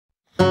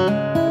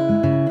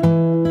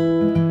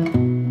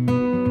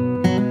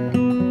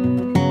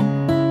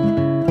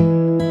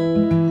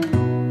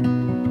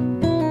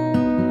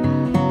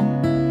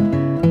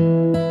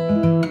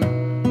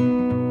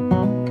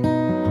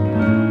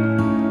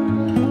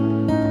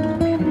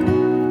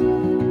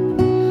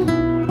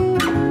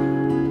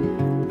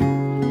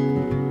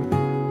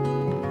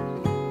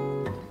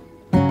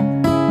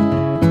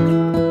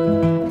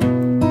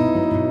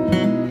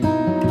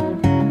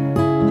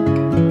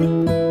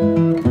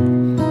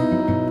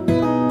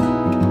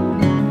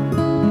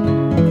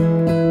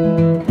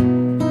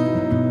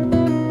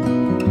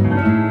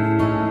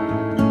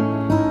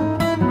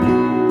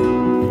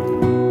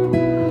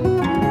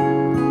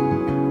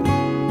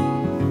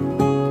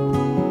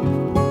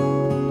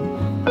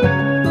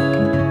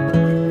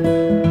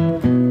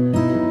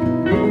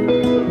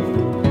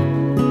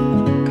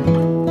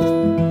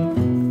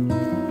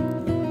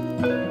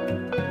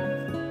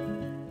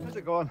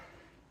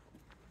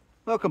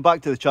Welcome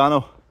back to the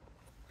channel.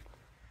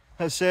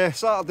 It's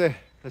Saturday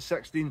the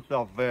 16th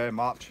of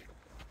March.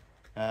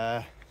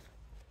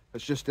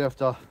 It's just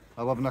after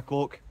 11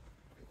 o'clock.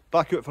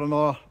 Back out for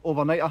another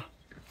overnighter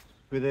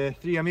with the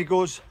three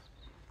amigos,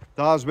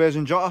 Daz, Wes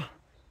and Jutta.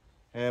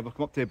 We've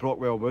come up to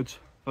Brockwell Woods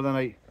for the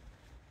night.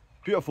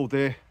 Beautiful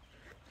day.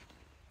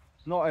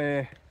 Not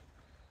a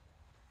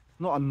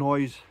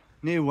noise,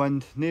 no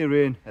wind, no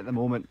rain at the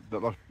moment,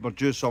 but we're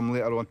due some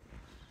later on.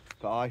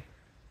 But aye,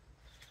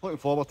 looking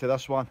forward to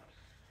this one.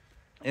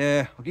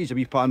 I'll give you a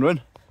wee pan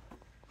round.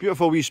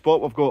 Beautiful wee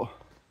spot we've got.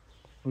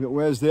 We've got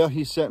Wes there,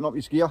 he's setting up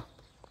his gear.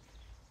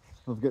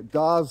 We've got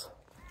Daz.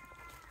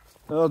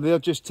 They're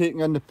just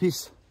taking in the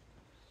peace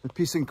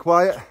and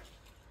quiet.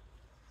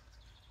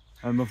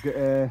 And we've got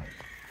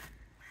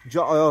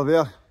Jutta over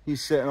there,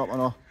 he's setting up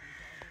and all.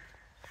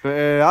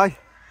 But aye.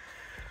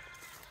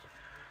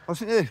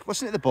 Listen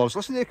to the birds,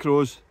 listen to the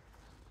crows.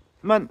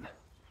 Mint.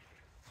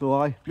 So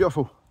aye,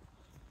 beautiful.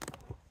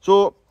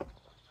 So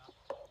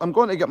I'm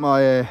going to get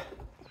my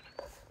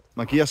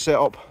my gear set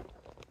up.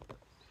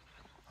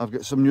 I've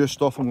got some new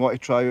stuff I'm going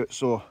to try out,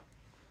 so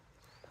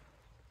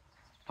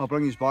I'll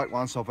bring you back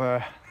once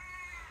I've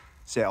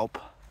set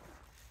up.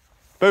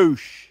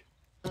 Boosh!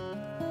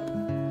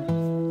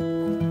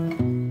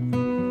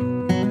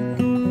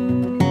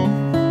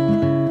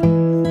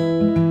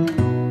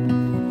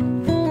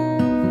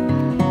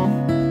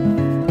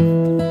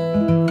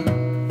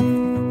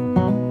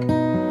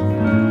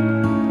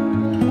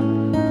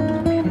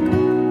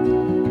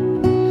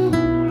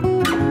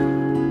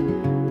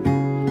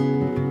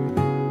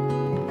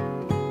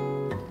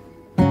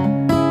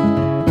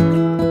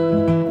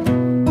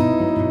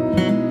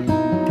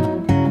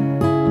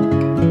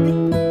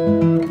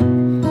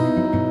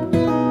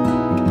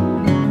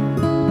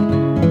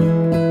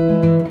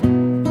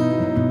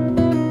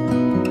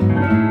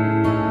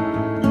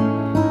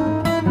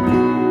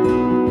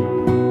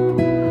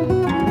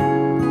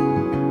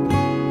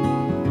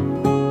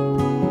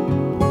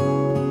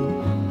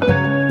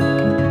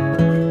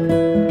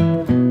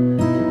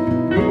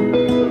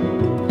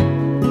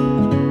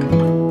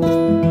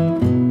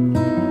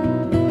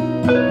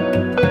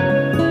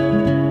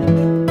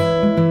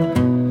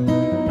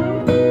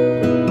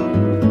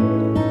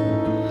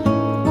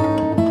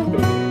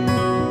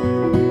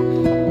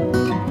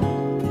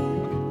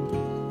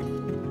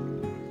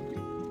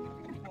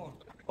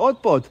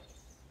 Odd bod?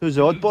 Who's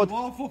the odd bod?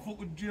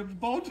 Fucking James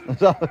Bond.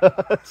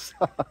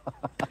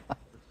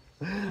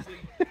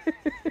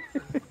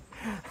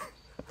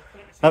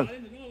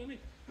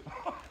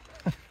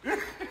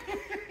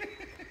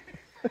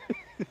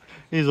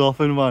 He's off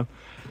in, man.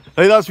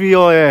 Right, that's me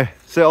all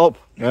set up.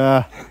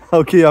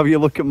 Okay, have you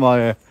look at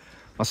my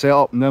my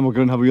setup, and then we're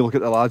going to have a wee look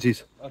at the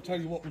ladsies. I'll tell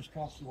you what was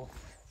cost you.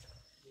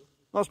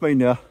 That's mine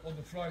there. On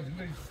the Friday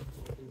night.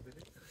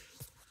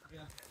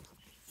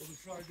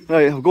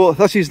 Right, I've got,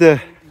 this is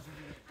the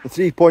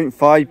 3.5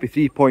 by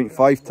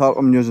 3.5 tarp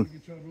I'm using.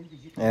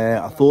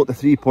 I thought the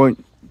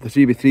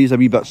 3x3 is a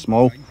wee bit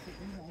small,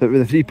 but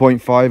with the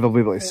 3.5 I'll be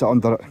able to sit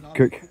under it and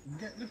cook.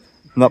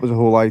 And that was the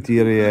whole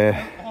idea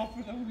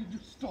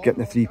of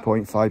getting the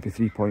 3.5 by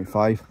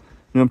 3.5.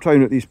 Now I'm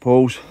trying out these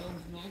poles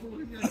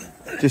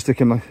just to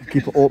kind of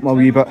keep it open a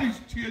wee bit.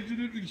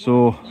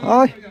 So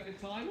aye,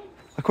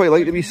 I quite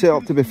like the wee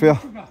setup, to be fair.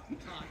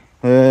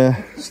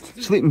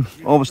 Sleeping,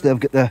 obviously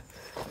I've got the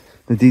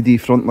DD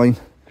front line.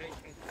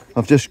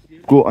 I've just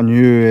got a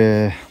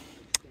new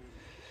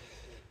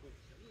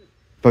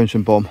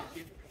bouncing bomb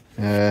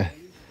because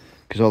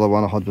the other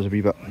one I had was a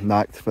wee bit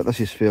knacked, but this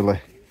is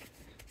fairly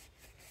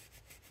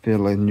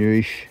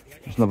newish.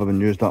 It's never been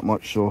used that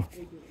much, so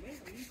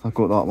I've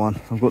got that one.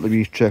 I've got the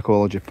wee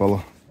Trekology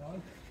pillow,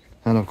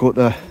 and I've got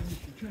the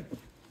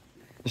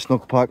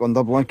snug pack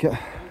under blanket.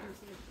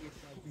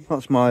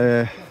 That's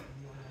my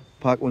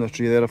pack on the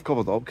tree there. I've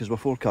covered it up because we're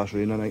forecast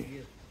rain tonight.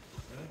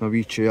 My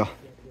wee chair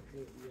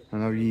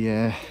and a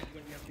wee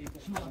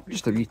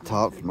just a wee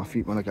tarp for my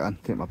feet when I get in,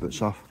 take my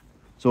boots off.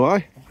 So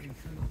aye,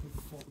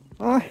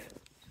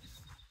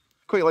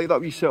 quite like that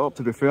wee setup,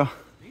 to be fair.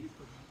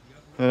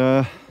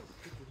 And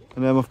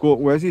then we've got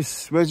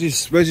Wesley's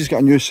got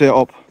a new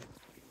setup.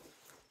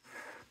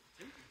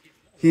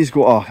 He's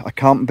got a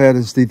camp bed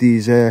instead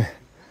of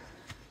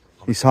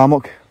his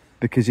hammock,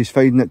 because he's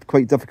finding it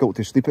quite difficult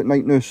to sleep at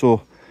night now,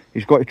 so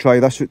he's got to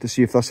try this out to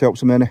see if this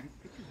helps him any.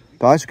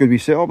 But that's a good wee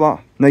setup, that.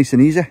 Nice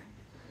and easy.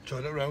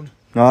 Tried it around.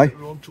 Aye.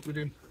 Took it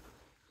in.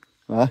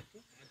 Aye.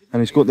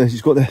 And he's got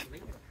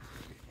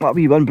that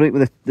wee windbreak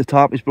with the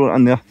tarp he's brought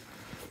in there,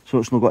 so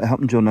it's not got to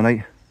happen during the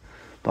night.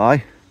 But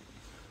aye.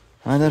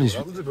 Aye, there he's.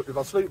 If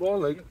I sleep all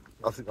night,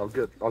 I think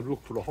I'll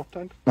look for a hot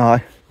tent.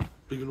 Aye.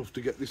 Big enough to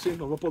get this in.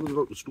 I'm not bothered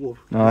about the stove.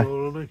 Aye. You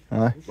know what I mean?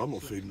 Aye. I'm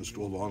not feeding the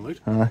stove all night.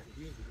 Aye.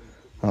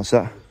 That's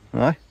it.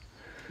 Aye.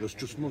 There's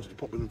just months to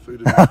pop in and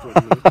feed it.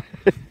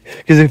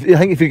 Because I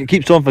think if it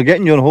keeps on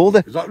forgetting, you're on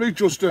holiday. Is that right,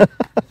 Justin?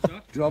 Do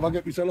you know if I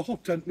get myself a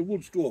hot tent and a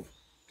wood stove?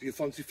 Do you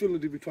fancy filling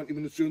it every 20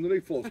 minutes during the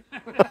night, folks?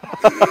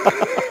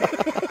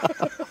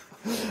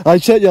 I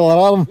set your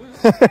alarm.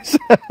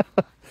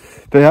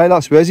 But aye,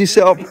 that's Wesley's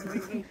set up.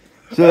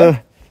 So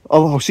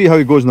I'll see how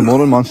he goes in the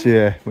morning once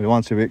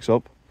he wakes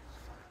up.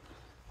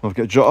 We've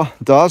got Jutta,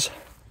 Daz.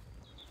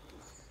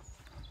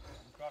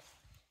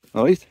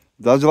 Alright,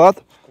 Daz lad.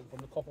 Come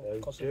from the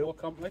Kosovo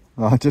camp, mate.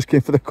 I just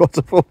came for the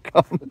Kosovo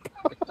camp.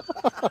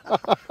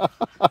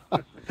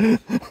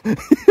 Just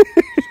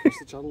cross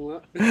the channel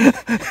that.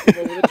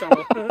 Over the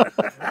channel.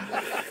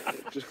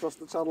 Just cross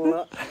the channel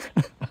that.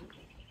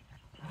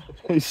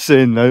 He's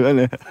saying now, isn't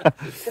he?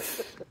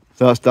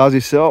 So that's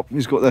Daz's setup.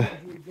 He's got the...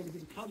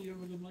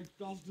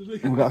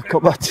 We've got a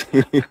cup of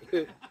tea.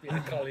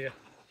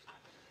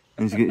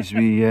 He's got his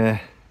wee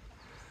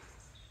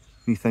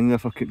thing there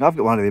for cooking. I've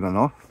got one of them in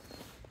now.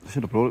 I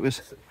should have brought it with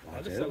us.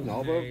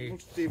 No, but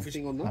what's the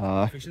thing on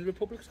that? Fishing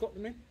Republic's got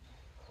them in.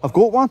 I've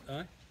got one.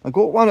 Aye. I've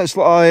got one. It's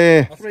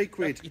like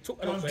 £3. You took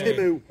that off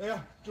Timu.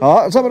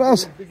 is that what it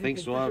is? I think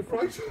so.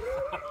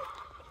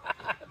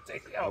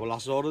 Well,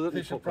 last ordered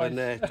it. Took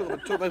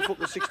about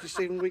fucking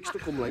 67 weeks to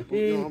come, like. But,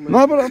 you know what I mean?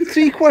 No, but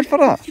 £3 for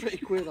that.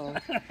 £3,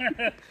 aye.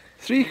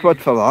 £3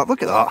 for that.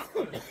 Look at that.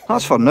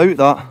 That's for now,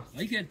 that.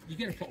 You get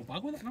a little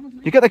bag with it, haven't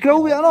you? You get the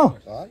grill with it, I know.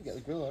 Aye, get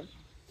the grill out.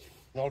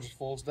 It all just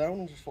falls down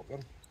and just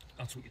fucking...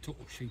 That's what you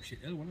took up Sheep Shit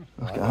Hill, wasn't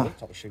it? Aye,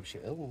 top of Sheep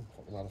Shit Hill and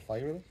fucking had a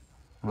fire in it.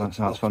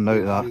 That's for now,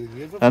 that.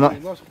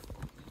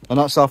 And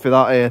that's after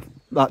that,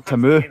 that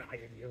Timu.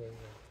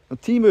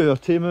 Timu or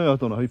Timu, I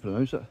don't know how you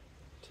pronounce it.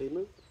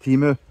 Timu?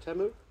 Timu.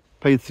 Temu?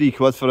 Paid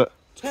 £3 for it.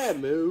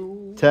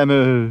 Temu.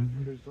 Temu.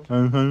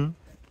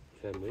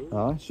 Temu.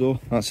 Aye, so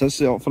that's his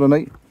setup for the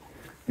night.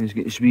 He's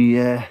got his wee...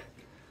 Take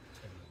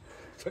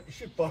your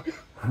shit back.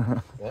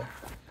 What?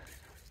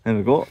 There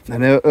we go.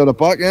 And out the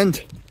back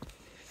end,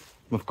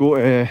 we've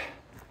got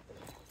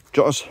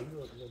Jutters.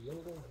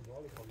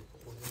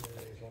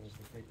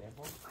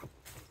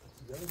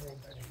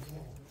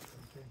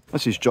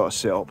 This is Jutters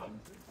setup.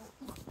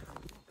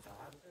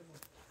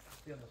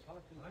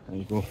 There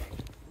you go.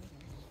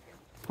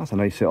 That's a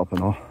nice setup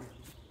and all.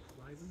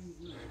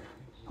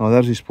 Oh,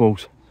 there's his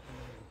poles.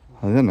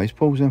 Oh, they're nice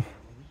poles, them.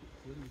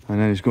 And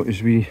then he's got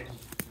his wee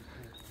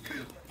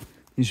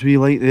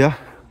light there,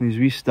 his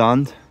wee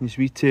stand, his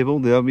wee table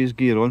there with his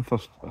gear on for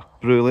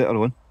brew later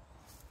on.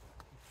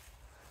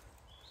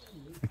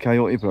 The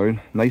Coyote Brown,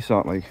 nice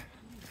that like.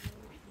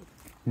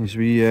 His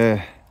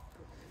wee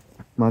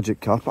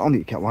magic carpet, I'll need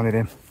to get one of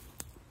them.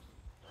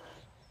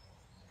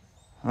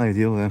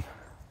 Ideal then.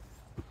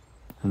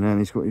 And then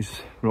he's got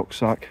his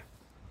rucksack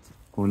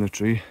on the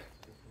tree.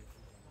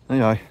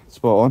 Aye,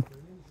 spot on.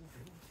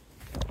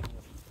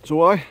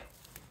 So I've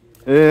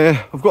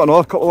got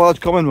another couple of lads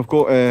coming. We've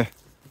got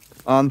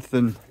Anth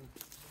and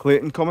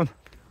Clayton coming.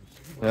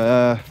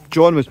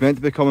 John was meant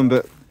to be coming,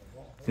 but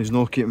he's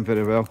not keeping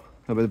very well.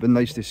 It would have been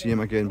nice to see him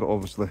again, but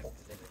obviously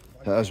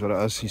it is what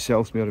it is. His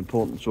health's more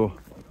important, so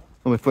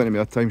there'll be plenty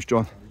more times,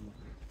 John.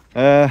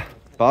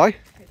 Bye.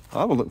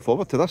 We're looking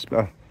forward to this.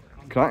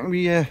 Cracking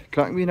wee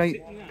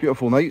night,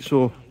 beautiful night.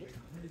 So,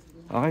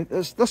 aye,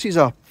 this is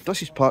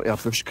part of our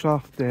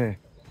bushcraft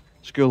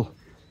school,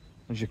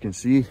 as you can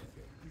see.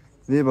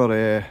 They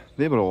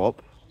were all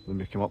up when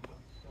we came up.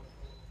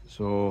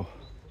 So,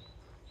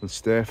 with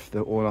Steph,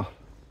 the owner,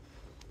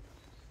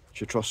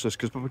 she trusts us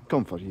because we've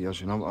come for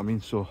years, you know what I mean.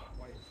 So,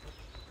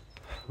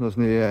 there's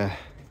no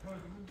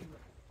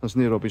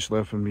rubbish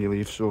left when we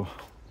leave. So,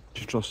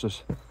 she trusts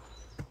us.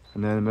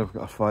 And then we've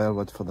got a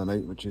firewood for the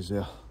night, which is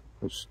there,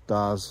 which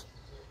Daz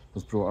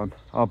has brought in.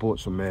 I bought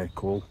some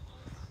coal,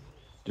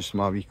 just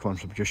my wee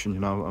contribution, you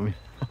know what I mean.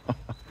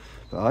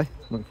 But aye,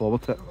 looking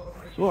forward to it.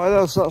 So aye,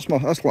 that's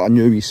like a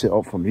new wee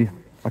setup for me.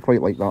 I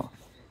quite like that.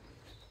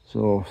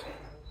 So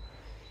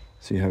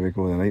see how we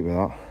go tonight with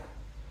that.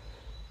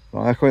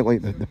 But I quite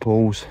like the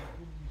poles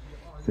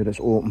where it's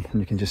open and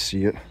you can just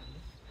see it.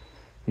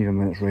 Even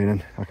when it's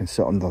raining, I can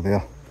sit under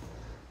there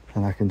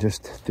and I can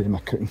just do my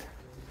cooking.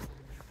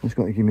 It's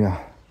got to give me a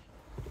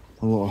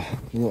lot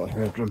of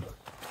headroom.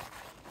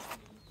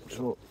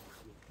 So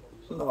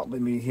that'll be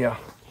me here.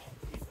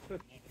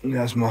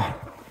 There's my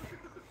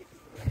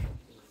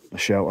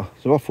shelter.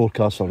 So we're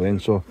forecast for rain,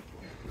 so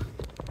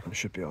it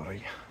should be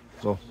alright.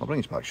 So I'll bring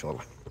us back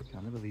shortly. I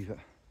can't believe it.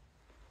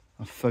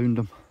 I found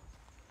him.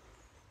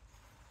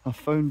 I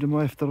found him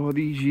after all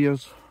these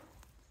years.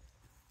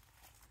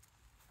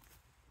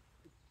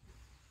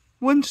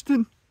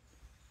 Winston!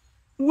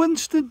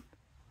 Winston!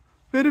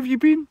 Where have you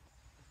been?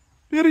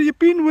 Where have you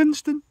been,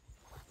 Winston?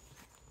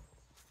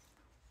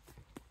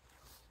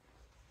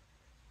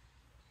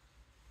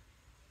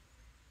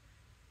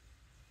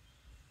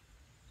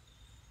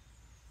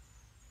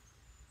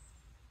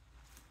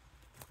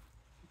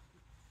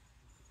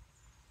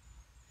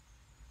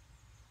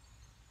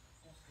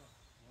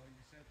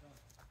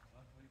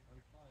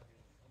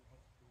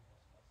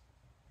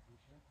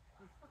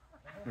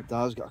 My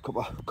dad's got a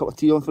cup of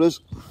tea on for us.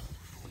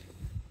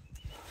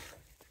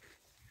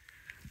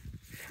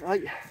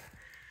 Right.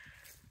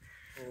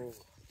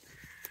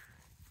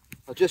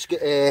 I just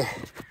get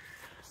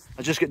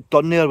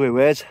done there with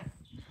Wes.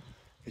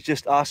 He's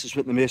just asked us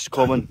what the most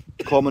common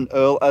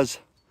owl is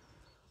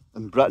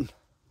in Britain.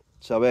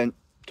 So I went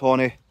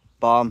tawny,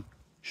 balm,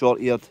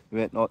 short-eared. We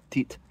went not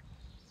teat.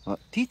 Not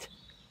teat?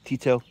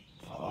 Tea-tail.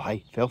 Oh,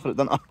 aye, fell for it,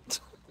 didn't I?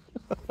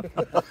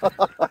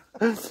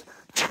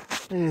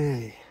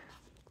 Hey.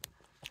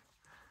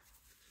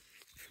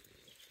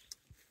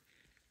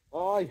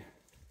 Aye.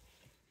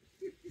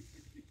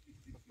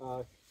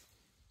 Aye.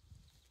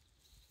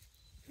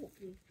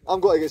 I'm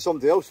going to get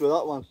somebody else with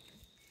that one.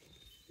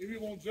 If you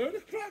want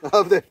to,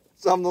 Have they?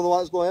 Sam, the one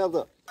that's going to have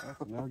it.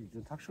 No, you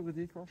didn't have sugar,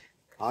 did you, Cross?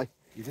 Aye.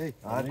 You did?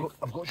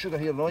 I've got sugar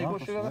here now. You got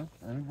sugar there?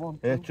 Anyone?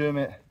 Yeah, two,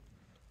 mate.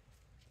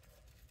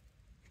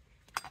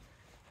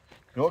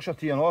 Yorkshire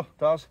tea and all,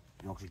 Taz.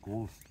 Yorkshire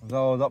gold. Is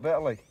that better,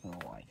 like? Oh,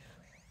 aye.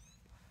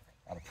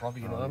 I'd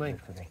probably, you know what I mean?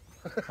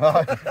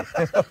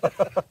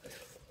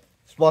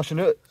 Splashing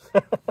out.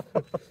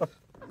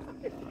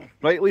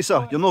 Right,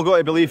 Lisa, you're not going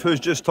to believe who's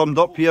just turned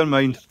up here,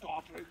 mind.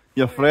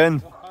 Your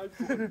friend.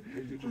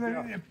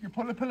 you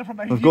pull the pillar from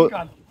my We've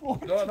got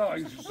No,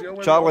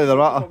 Charlie the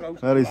Ratter.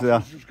 There he's there.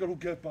 Just got to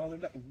get by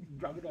and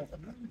grab it off.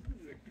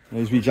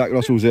 There's wee Jack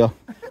Russell's there.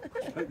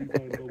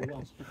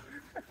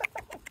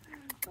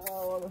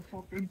 Oh, what a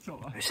fucking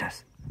tower. Who's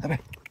this? Come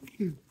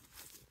here.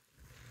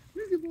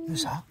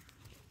 Who's that?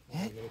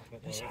 Yeah?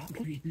 Who's that?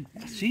 Look,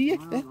 I see you.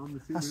 Eh?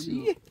 I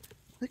see you.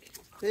 Look.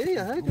 Hey,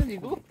 aye, there you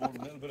go.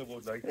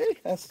 Hey,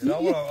 I see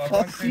you.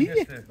 I see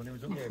you.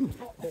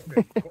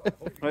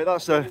 Right,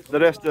 that's the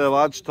rest of the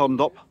lads turned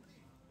up.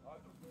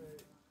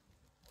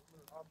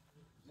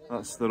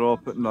 That's they're all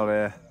putting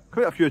their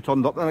quite a few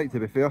turned up tonight, to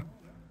be fair.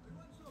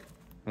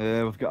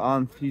 We've got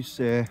Ant,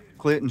 he's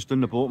Clayton's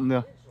down the bottom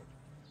there.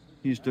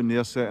 He's down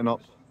there setting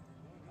up.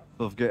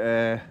 We've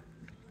got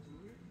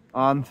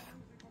Ant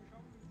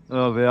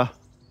over there.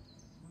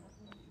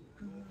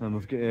 And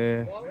we've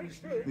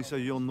got Lisa,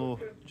 you'll know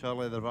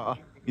Charlie the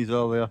Ratter. He's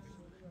over there.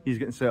 He's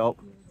getting set up.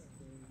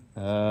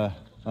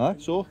 Aye,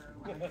 so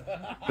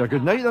be a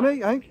good night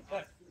tonight, I think.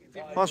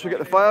 Once we get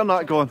the fire and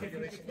that going.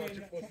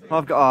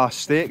 I've got a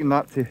steak and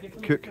that to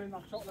cook.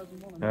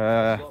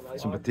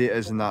 Some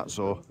potatoes and that,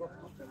 so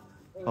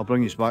I'll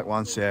bring you back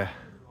once the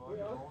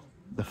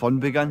fun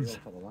begins.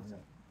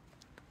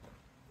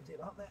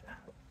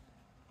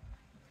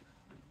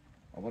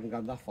 I wouldn't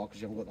go that far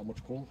because you haven't got that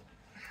much coal.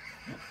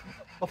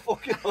 Oh,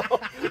 fuck it.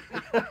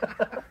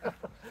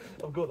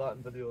 I've got that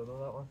in video, I know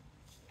that one.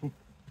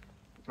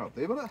 Can't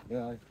do with it.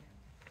 Yeah. Aye.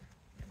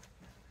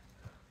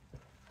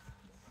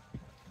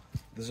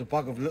 There's a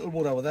bag of little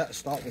wood over there to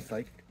start with,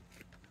 like.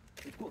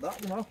 You've got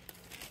that now.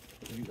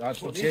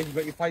 That's what you've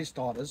got your fire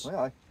starters. Aye,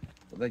 aye.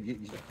 But then you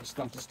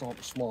start to start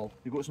with small.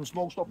 You've got some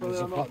small stuff over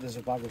There's, there. there's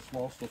a bag of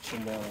small stuff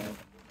somewhere.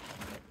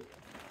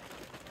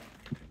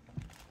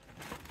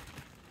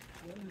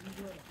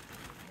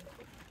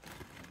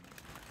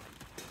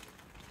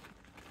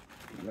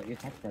 Let your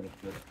tax credit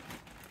for it.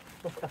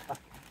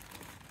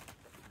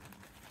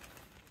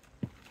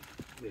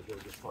 Maybe we'll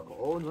just fuck it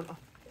all in, won't I?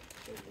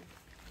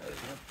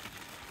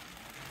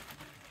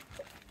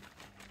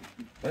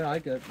 Yeah, I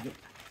get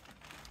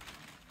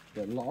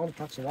a lot on.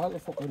 Takes a while to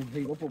fucking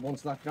heat up, but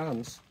once that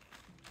cans,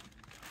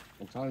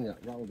 I'm telling you,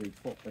 that'll be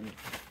fucking.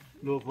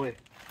 Lovely.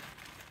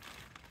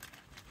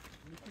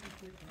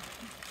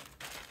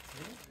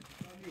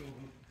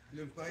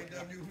 You'll find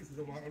them uses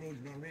the water roads,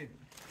 you know what I mean?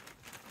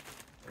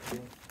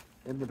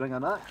 Didn't they bring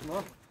an axe,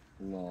 no?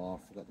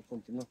 No, I forgot to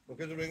put him up. I'll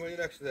get the ring when you're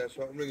next to there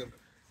so I can ring him.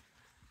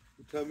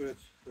 In 10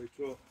 minutes, right,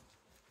 so.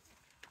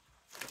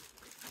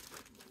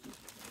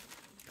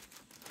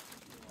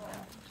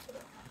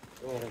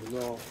 Oh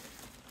no.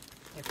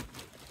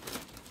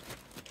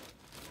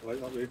 I like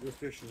that radio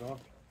station, huh?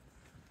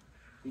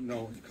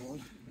 No, you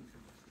can't.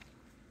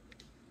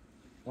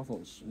 I thought it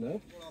was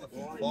no.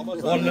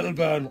 One little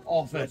burn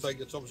off it. It's like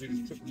it's obviously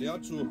just tripped the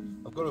yard, so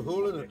I've got a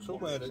hole in it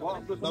somewhere. It's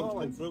now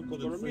come through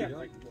because it's free.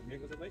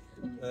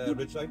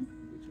 Ridge side.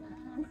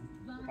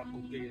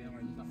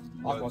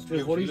 I've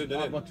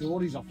got two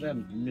worries off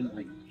them, mint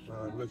like.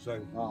 Ridge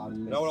side.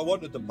 Now I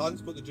wanted the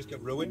pants, but they just get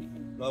ruined.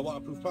 And I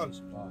waterproof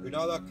pants. You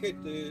know that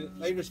kid, the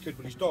Irish kid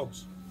with his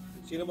dogs?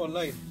 Seen him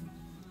online?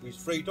 He's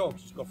free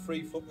dogs. He's got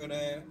free fucking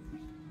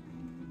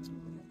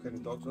what kind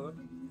of dogs are they?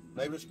 An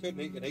Irish kid,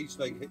 and he's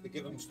like, they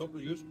give him stuff to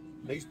use.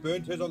 And he's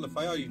burnt his on the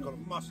fire. He's got a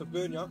massive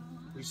burn, yeah.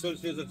 He still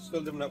says it's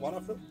still doing that water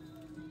for him.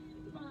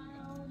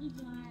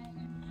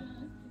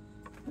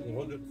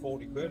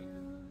 140 quid.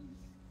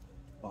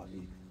 For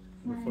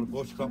the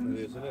bush cropping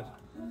it is, isn't it?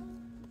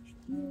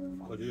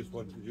 I just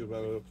wanted you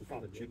to up to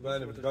the cheap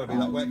man. If it's going to be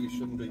that wet, you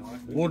shouldn't be.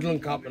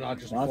 Woodland Camp and I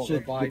just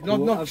fucking buy. No,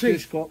 Not cheap.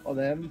 I've got of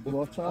them.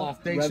 Water.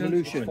 Half decent.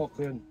 Revolution.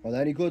 Fucking. Are they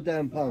any good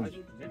them pounds?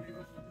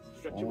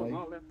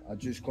 I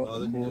just got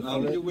the How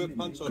do you wear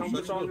pants on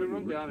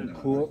stretchable?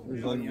 coat.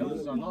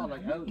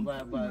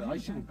 I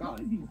should have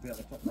gone.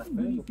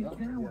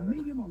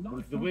 But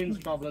if the wind's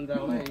travelling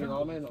down there, you know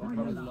what I mean? It'll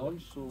carry the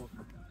noise, so.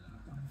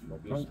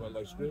 It's well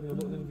like screaming, I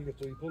don't think you get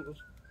to your punters.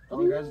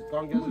 Don't get us a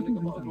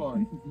nickel bottle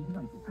glory.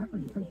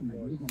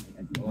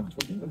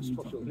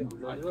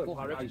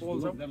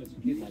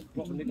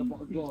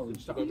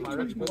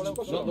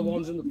 Not the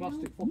ones in the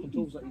plastic fucking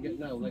tubs that you get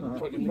now. Like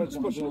fucking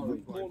nickel bottle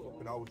glory.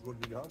 I was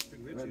running hard. The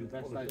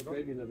best ice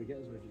cream you never get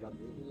is when you got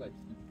the like.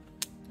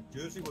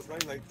 Jersey was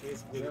right like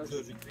Jersey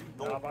cream.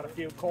 No, I've had a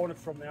few corners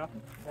from there.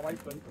 From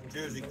Iceland.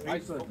 Jersey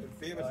cream's fucking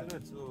famous,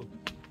 isn't it? So,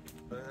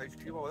 ice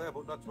cream over there,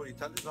 but that's what you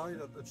tell us, right?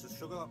 It's just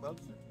sugar that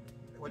melts.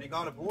 When you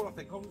got a bowl, I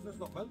think, oh, it's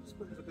not melts,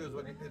 but it does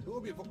when you get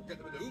home, you fucking get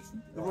them in the house.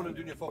 They're running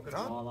down your fucking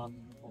hand.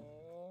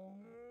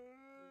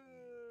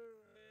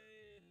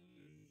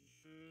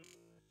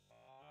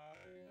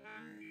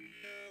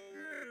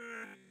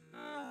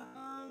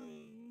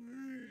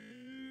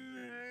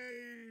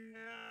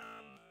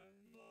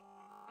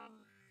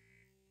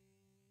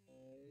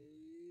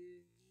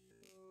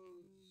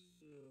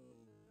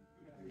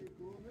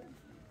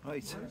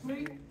 Right,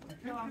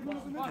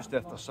 just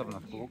after 7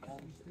 o'clock.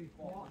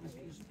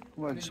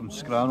 Went some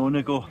scran on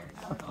the go.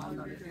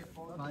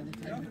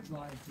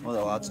 All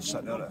the lads are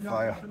sitting there at the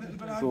fire.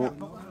 So,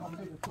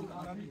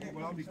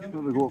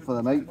 where we go for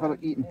the night for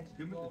eating?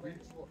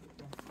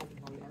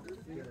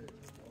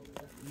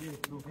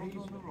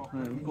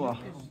 We've got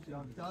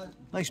a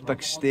nice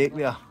big steak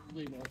there.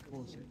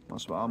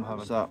 That's what I'm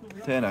having. That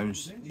 10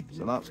 ounce.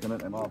 So that's going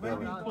into my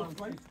belly. I've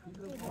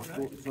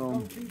got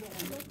some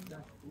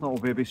little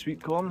baby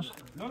sweet corns.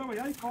 I've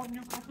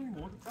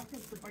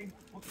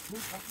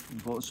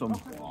got some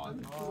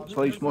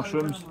sliced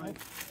mushrooms.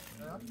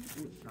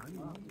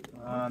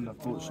 And I've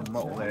got some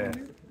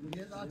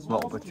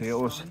little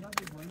potatoes.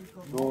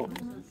 So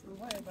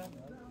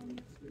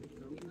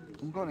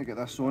I'm going to get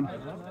this on.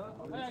 I'm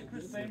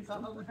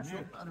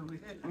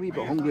a wee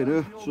bit hungry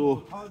now,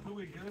 so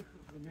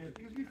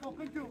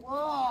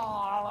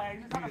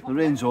the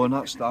rain's on,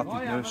 that's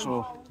started now,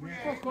 so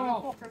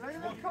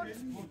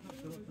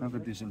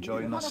everybody's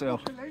enjoying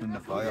themselves in the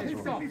fire.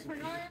 So.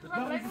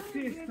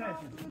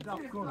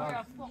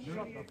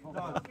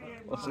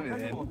 What's it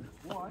then?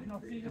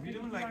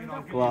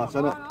 Class,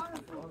 innit?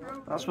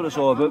 That's what it's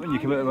all about when you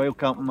come out of wild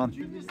camping, man.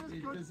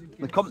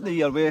 The company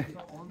you're with.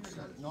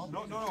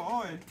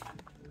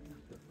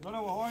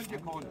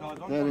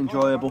 They're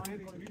enjoyable.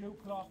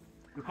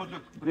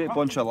 Great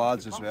bunch of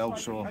lads as well,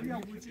 so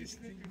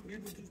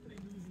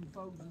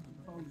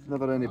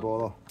never any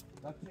bother.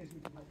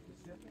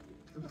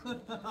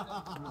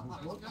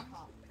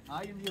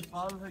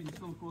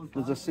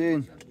 There's a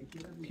saying,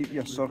 keep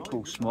your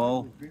circle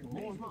small.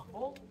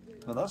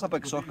 Well, that's a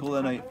big circle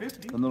tonight,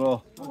 and they're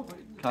all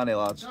canny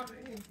lads.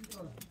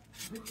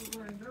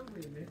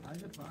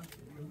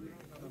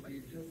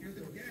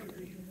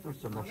 There's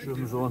some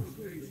mushrooms on.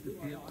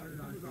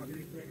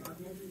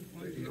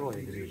 It's all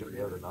degrees up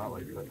there than that,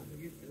 like that.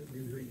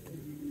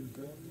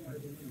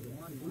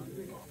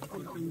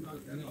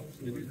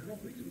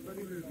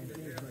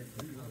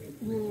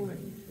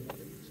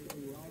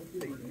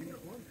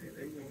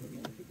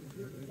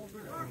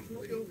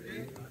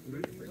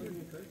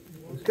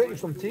 I'm cooking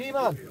some tea,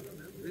 man.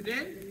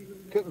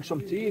 Cooking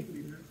some tea.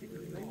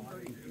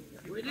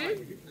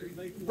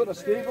 Put a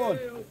steak on.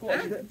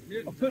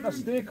 I'm putting a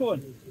steak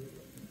on.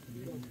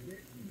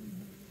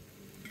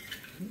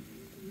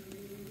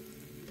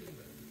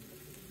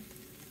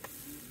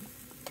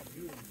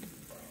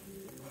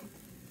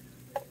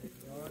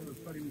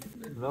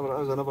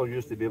 Remember, I never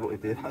used to be able to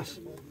do this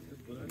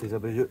because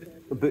I'd be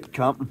about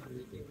camping.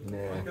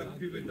 And,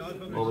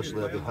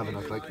 obviously, I'd be having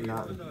a drink and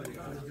that. And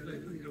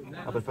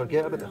I would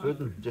forget about the food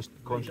and just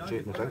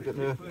concentrate on the drink it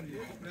now.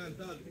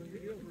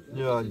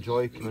 Now I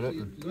enjoy coming out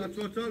and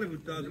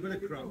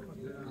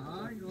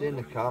doing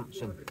the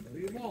camps and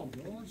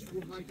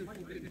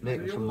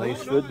making some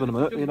nice food when I'm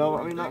out, you know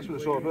what I mean? That's what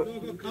it's all about.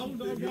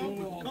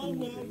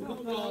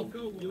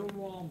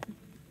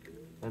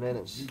 And then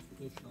it's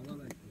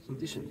some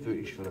decent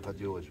footage for a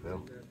video as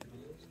well.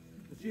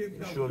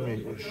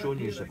 It's showing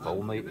you the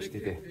full night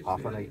instead of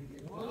half a night.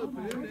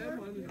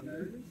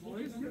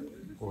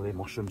 Oh, the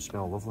mushrooms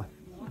smell lovely.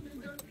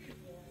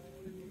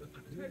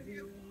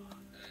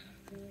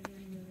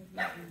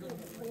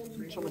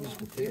 Some of these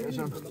potatoes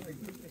in.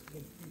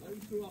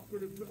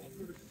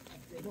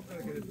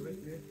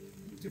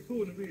 It's your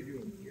phone and radio.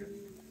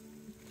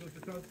 So it's a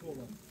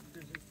transformer.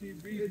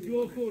 It's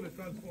your phone, a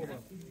transformer.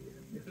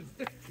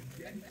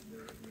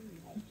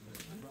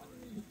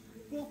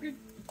 Fucking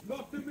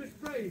not to be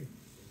sprayed.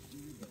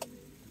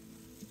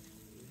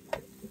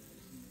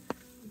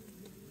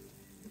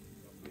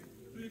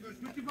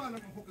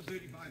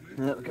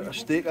 Yeah, we've got a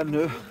steak in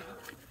now.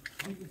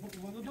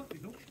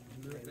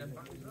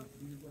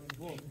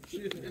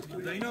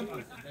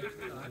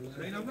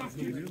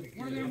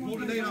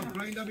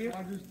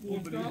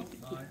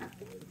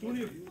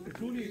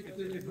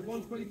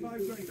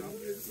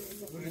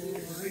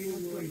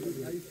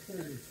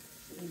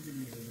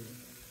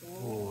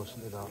 Oh,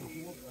 listen to that.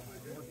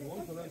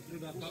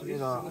 Listen to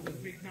that.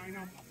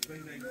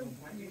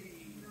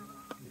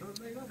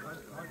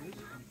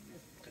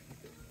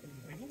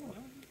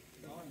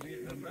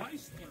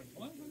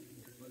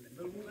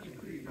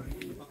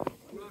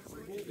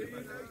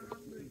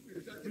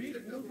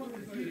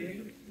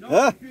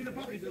 Huh?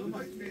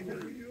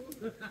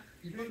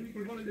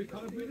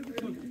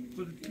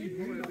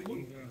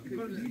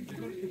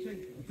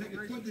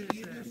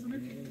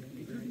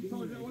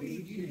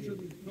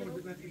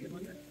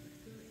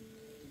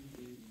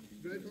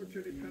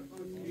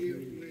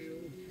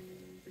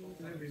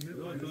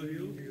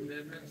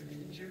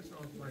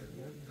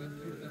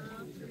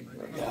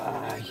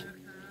 Aye.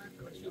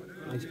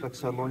 Nice big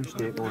sirloin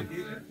steak on.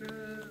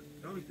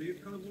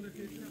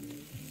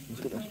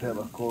 Let's get this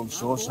peppercorn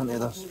sauce into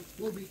this.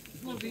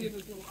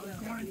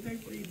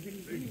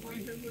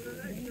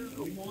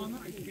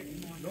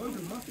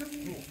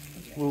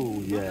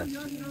 Oh yes.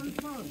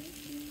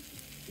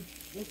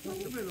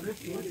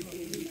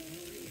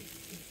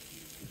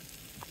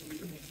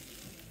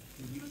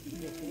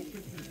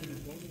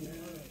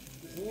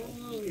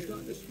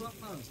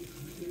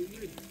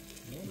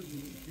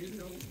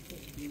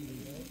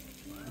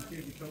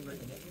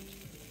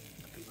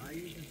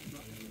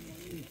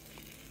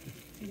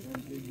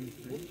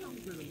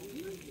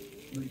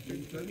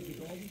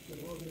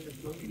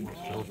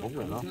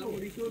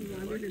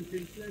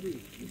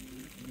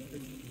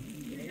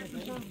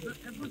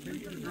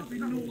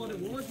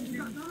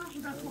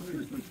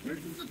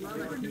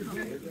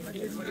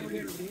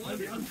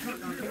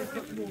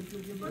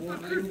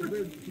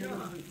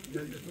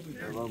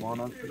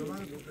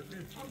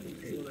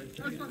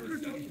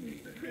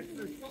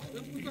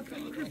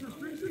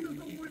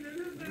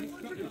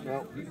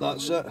 Well,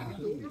 that's it.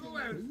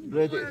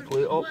 Ready to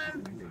plate up.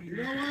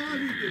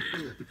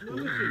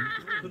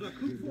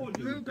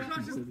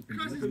 Crash is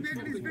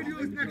making his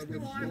videos next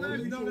door. You know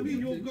what I mean?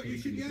 You've got your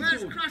shit.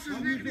 Yes, Crash is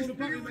making his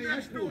videos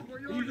next door.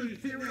 But you're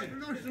this is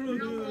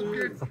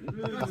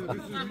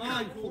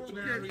my fucking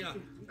area.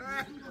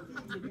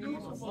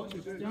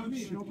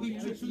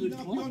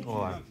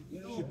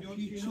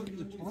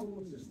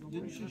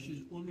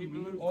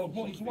 Oh,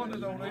 what's one of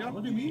them?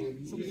 What do you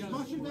mean?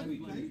 Smashing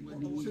everything.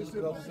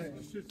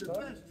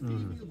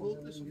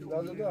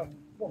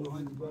 That's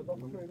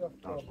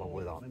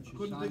lovely, that.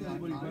 Couldn't think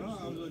anybody better.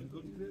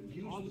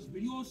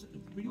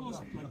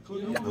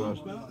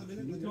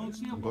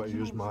 I'm going to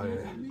use my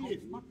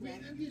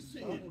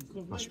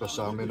Swiss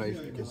Army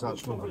knife because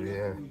that's not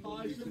very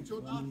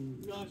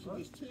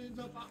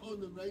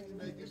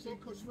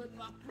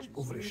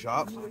overly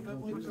sharp.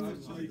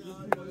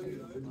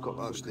 Got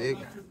that steak.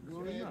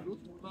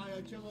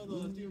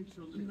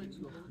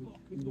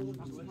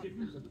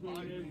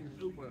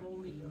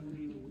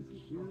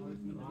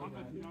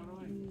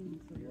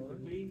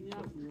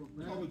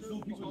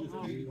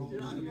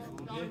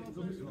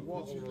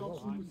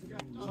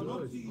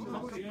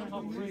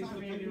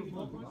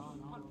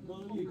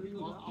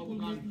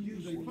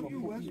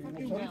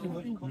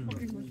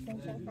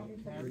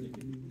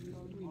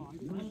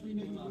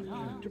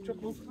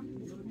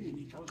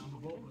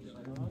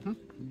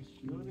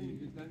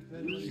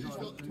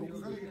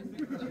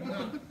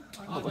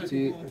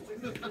 Tea.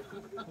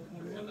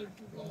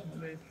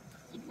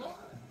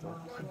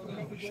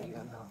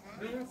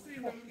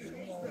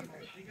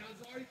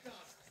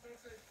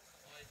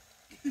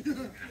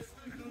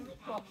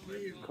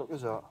 Cook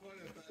is that?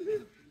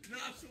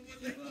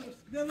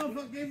 Never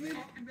forgive him.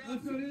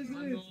 That's what it is,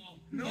 isn't it?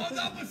 No,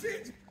 that was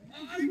it. I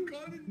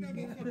got it.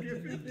 Never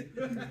forgive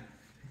him.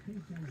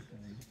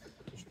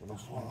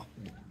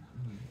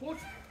 What?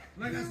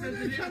 Like I said,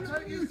 did I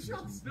tell you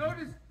shots?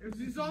 Notice, it was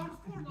his own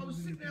fault. I was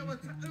sitting there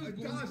with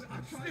guys,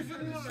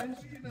 sniffing lunch,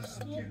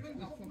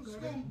 smoking up the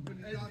skunk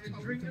and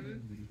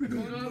drinking. You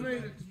know what I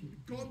mean?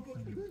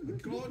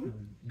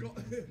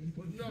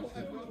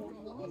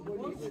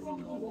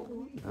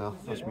 Yeah,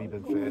 that's me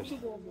being first.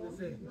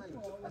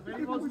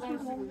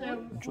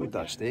 Enjoyed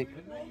that steak.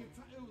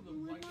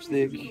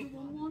 Steak,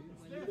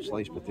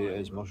 sliced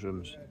potatoes,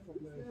 mushrooms,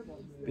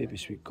 baby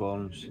sweet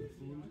corns,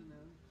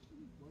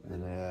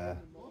 and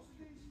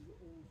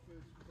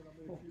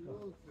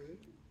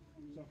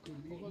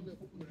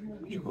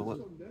what do you call it?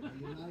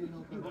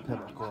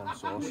 Peppercorn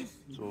sauce.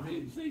 So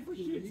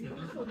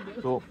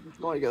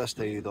got to get this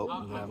tidied up,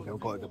 and I've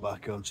got to get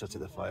back on and sit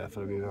at the fire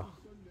for a wee while.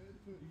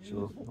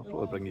 So I'll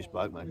probably bring you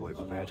back when I go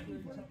to bed.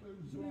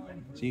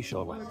 See you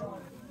shortly.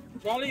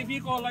 Charlie, if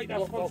you go like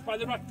that, come by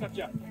the rat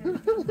catcher.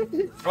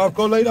 I've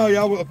got later,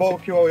 yeah, with a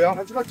barbecue, yeah.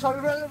 Have you got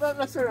Charlie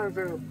let's hear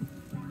him.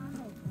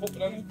 Fucking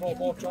hell, brought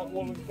more chocolate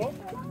on the top.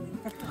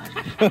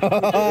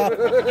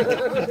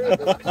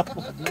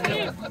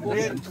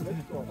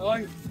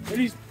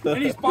 And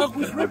his bag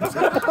was ripped. I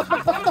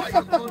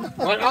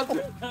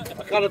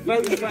got a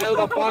very for how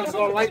that bag's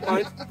not like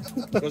mine.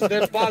 Because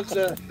their bags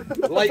are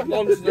light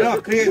ones. Yeah,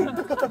 clean.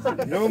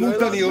 Never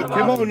moved any old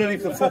came out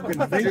underneath the fucking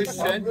thing.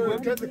 We'll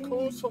get the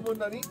calls from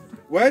underneath.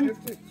 When?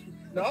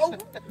 No?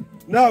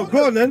 No,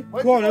 go on then.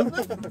 Go on then.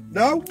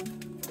 No?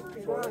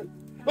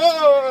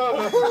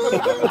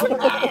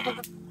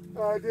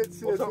 I did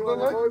see it. I'm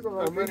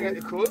going to get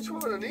the calls from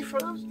underneath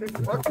for us.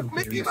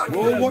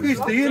 Well, what is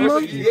doing,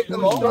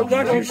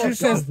 man? She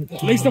says,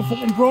 at least I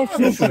fucking brought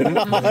you. Look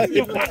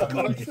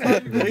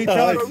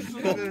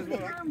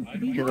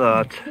at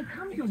that. It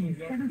comes on in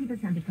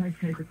 70% of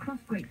postcodes across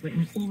Great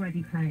Britain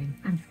already playing,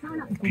 and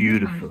sign up for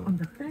Beautiful. on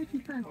the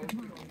 31st of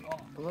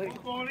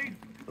March.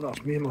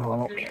 That's me and my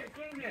hammock.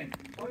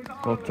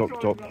 Oh,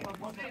 top.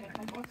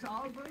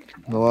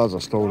 The lads are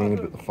still running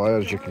about the fire,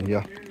 as you can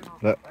hear.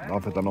 Right,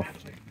 I've had enough.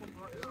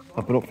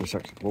 I've been up for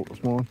 6 o'clock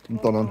this morning. I'm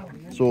done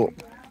in. So,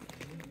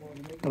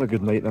 had a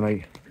good night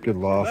tonight. Good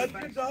laugh.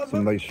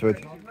 Some nice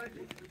food.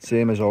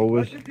 Same as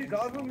always.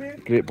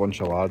 Great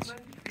bunch of lads.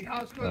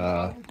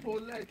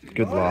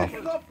 Good laugh.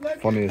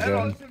 Funny as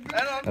hell.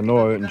 And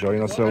no out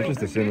enjoying ourselves, just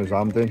the same as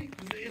I'm doing.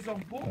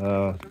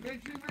 But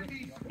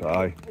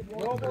aye.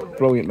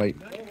 Brilliant night.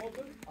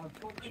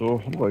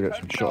 So, I'm going to get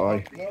some shut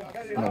eye.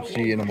 And I'll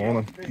see you in the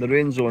morning. The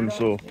rain's on,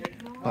 so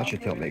that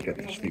should help me get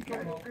to sleep.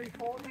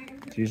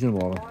 See you in the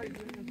morning.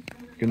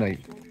 Good night.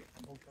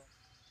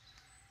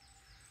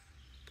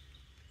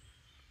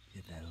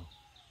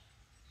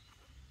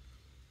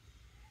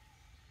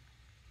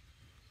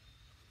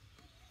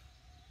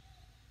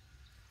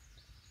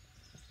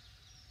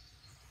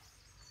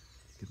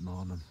 Good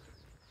morning.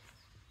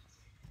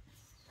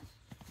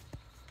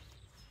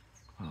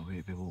 What a way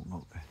to be woken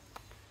up by.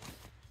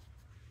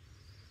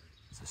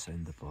 It's the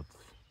sound of birds.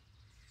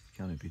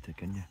 You can't beat it,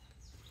 can you?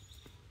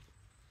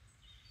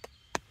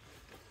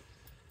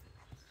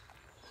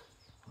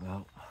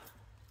 Well,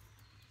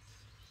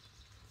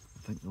 I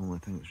think the only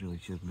thing that's really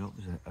cheered me up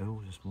was the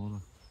owls this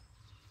morning.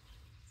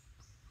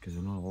 Because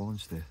in all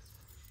honesty,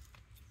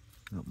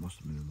 that must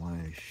have been one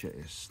of the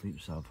shittiest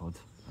sleeps I've had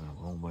in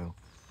a long while.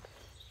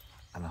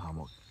 In a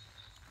hammock.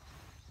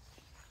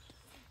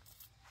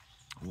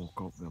 I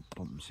woke up with a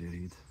bump and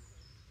seared.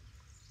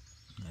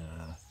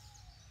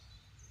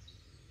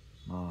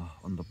 My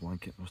under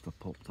blanket must have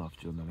popped off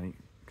during the night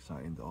because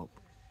I ended up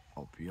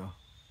here.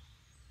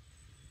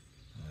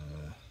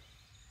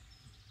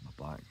 My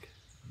back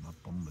and my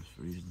bum was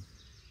freezing.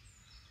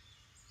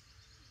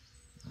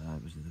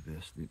 It wasn't the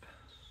best sleep.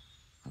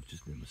 I've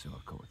just made myself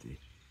a cup of tea.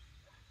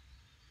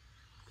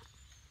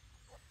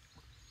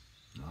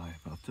 Aye,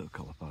 but I took a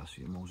couple of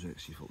paracetamols out to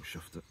see if it'll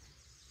shift it.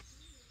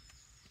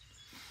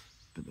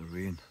 But the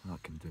rain,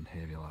 that came down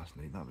heavy last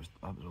night. That was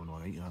on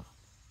alright, that.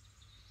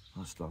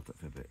 That started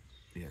for about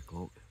 8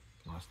 o'clock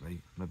last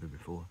night, maybe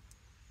before.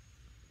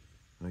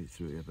 Right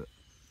through to about,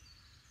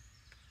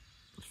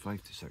 it's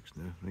 5 to 6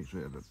 now, right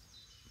through to about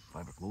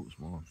 5 o'clock this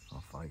morning,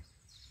 half 5.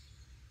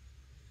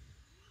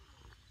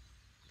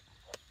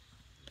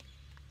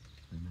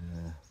 And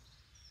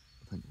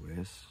I think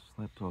Wes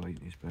slept alright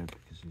in his bed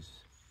because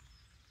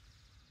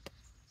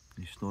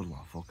he snored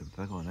like a fucking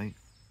pig all night.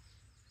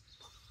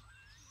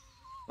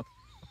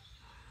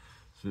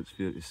 So it's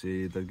fair to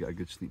say he did get a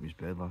good sleep in his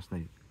bed last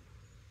night.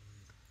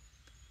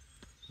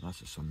 And that's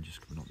the sun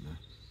just coming up now.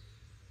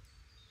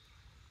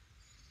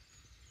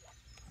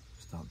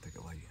 Starting to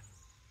get light.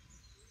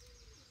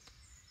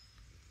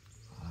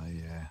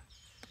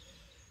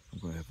 I'm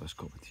going to have this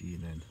cup of tea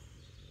and then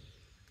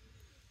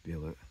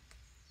bail out.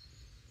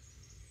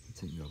 I'm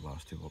taking your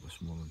last two up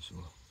this morning, so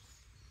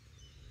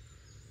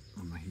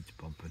and my heat's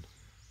pumping.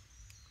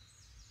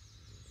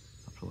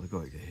 I've probably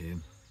got to get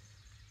home,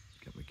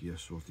 get my gear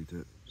sorted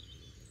out,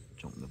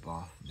 jump in the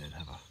bath and then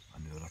have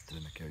an hour or two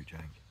in the couch, I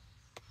think.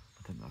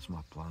 I think that's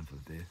my plan for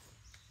the day.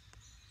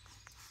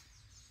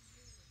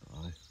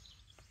 Aye.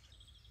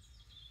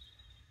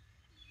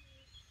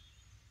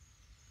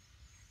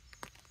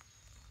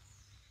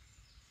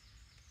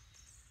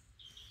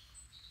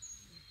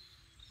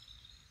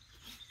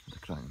 Had a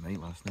cracking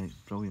night last night,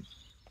 brilliant.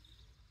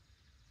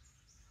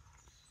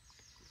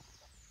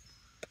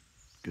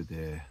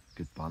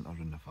 Good banter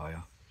around the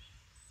fire.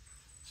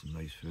 Some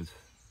nice food,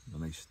 a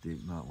nice steak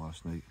and that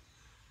last night.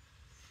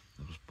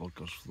 There was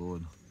burgers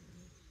flowing.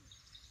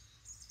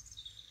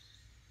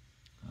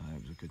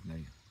 It was a good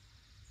night.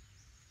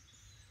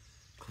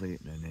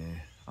 Clayton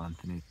and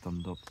Anthony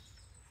turned up.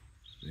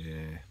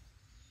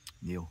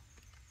 Neil,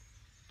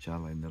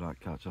 Charlie and the rat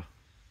catcher.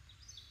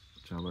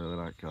 Charlie the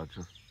rat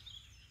catcher.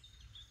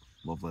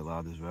 Lovely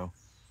lad as well.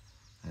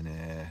 And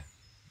I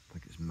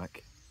think it's Mick.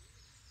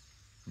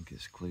 I think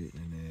it's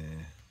Clayton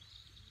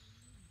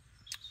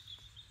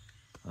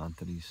and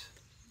Anthony's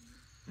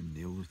and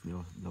Neil's. They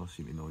all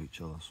seem to know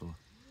each other, so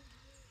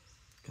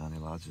canny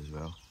lads as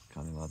well.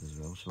 Canny lad as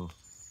well, so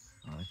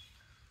aye.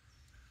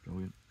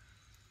 Brilliant.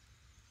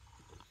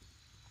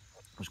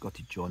 I was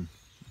gutted, John.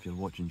 If you're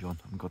watching, John,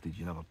 I'm gutted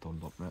you never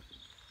turned up, mate.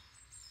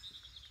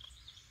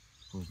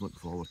 I was looking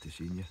forward to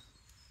seeing you.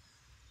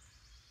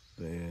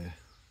 But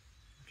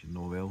if you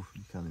know well,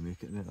 you can't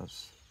make it, mate.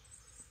 That's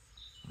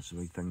the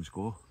way things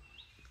go.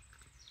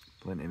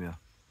 Plenty more.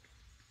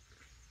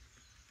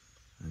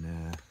 And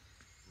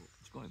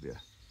it's got to be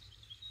a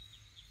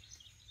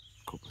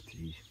cup of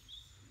tea.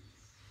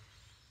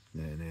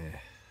 Then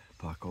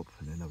pack up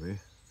and then away.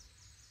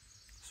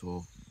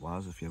 So,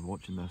 lads, if you're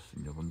watching this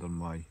and you're wondering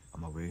why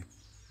I'm away,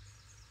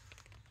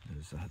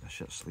 is I had a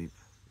shit sleep.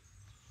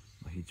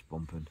 My heat's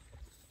bumping.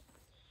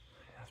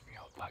 That's me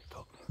all packed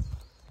up.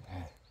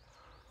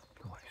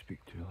 Don't want to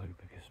speak too loud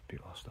because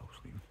people are still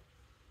sleeping.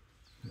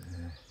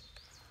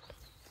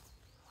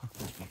 I've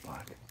got my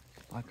bag.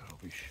 Bag of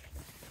rubbish.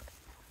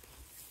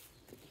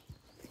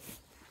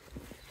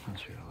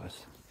 That's where I was.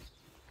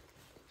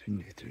 Between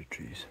the two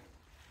trees.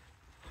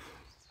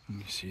 And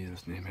you see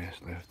there's no mess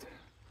left.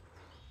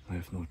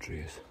 Left no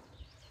trace.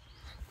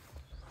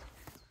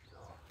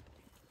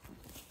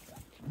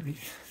 Right.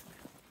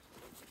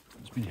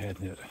 been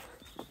heading out.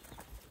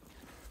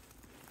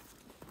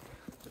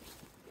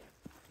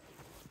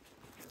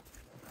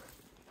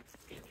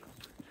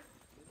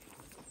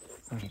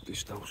 Everybody's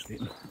still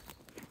sleeping.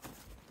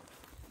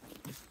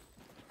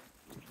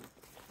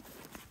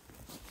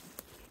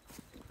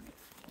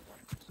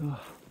 So,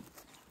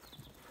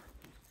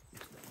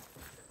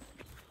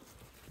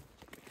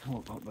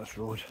 walk up this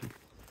road.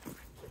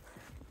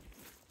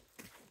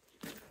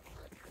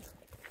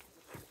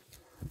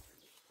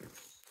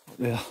 Up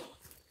there.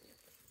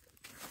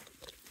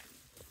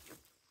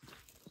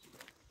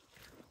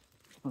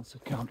 That's the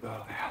camp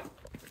over there.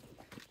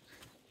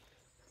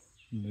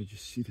 And you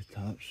just see the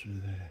taps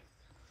through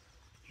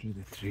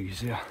the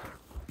trees there.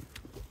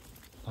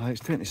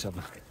 It's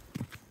 27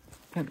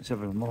 in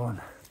the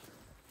morning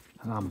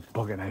and I'm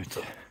bugging out.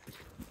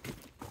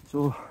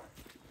 So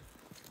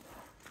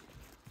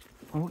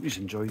I hope you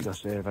enjoyed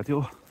this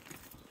video.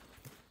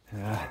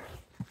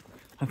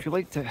 If you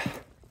liked it,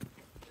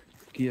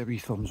 give it a wee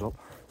thumbs up.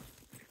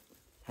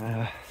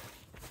 And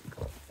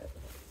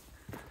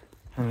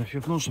if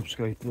you've not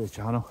subscribed to the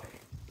channel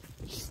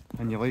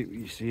and you like what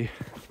you see,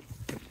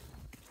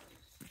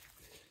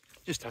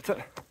 just hit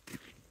it.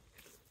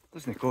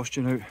 Doesn't cost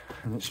you now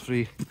and it's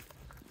free.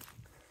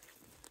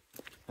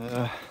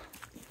 And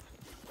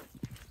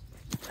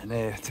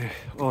to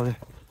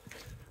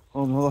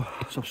all my other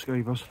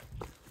subscribers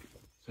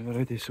who are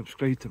already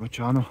subscribed to my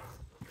channel,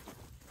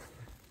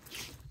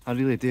 I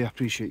really do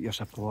appreciate your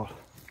support.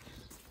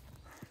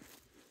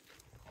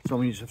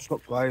 Some of you have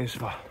stuck by us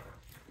for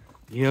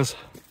years.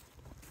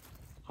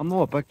 I'm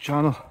not a big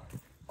channel.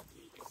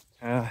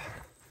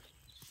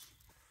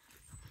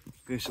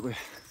 Basically,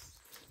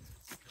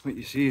 what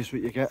you see is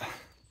what you get.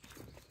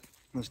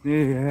 There's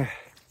no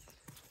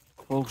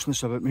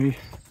falseness about me.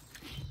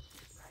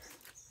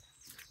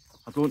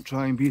 I don't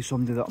try and be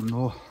somebody that I'm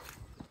not.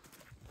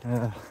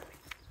 And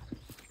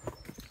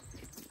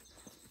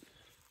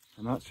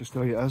that's just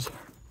how it is.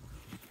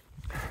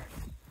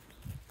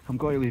 I'm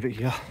going to leave it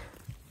here.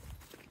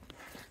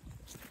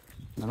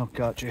 And I'll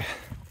catch you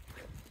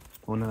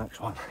on the next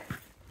one.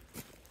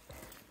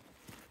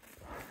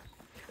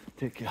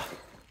 Take care.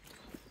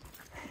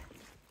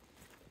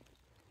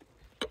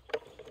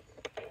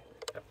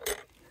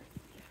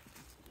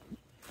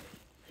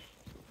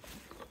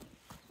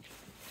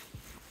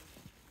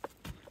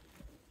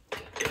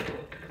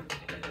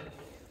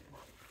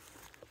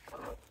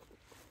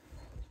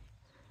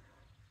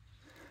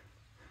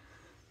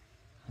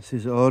 This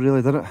is it all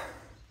really, didn't it?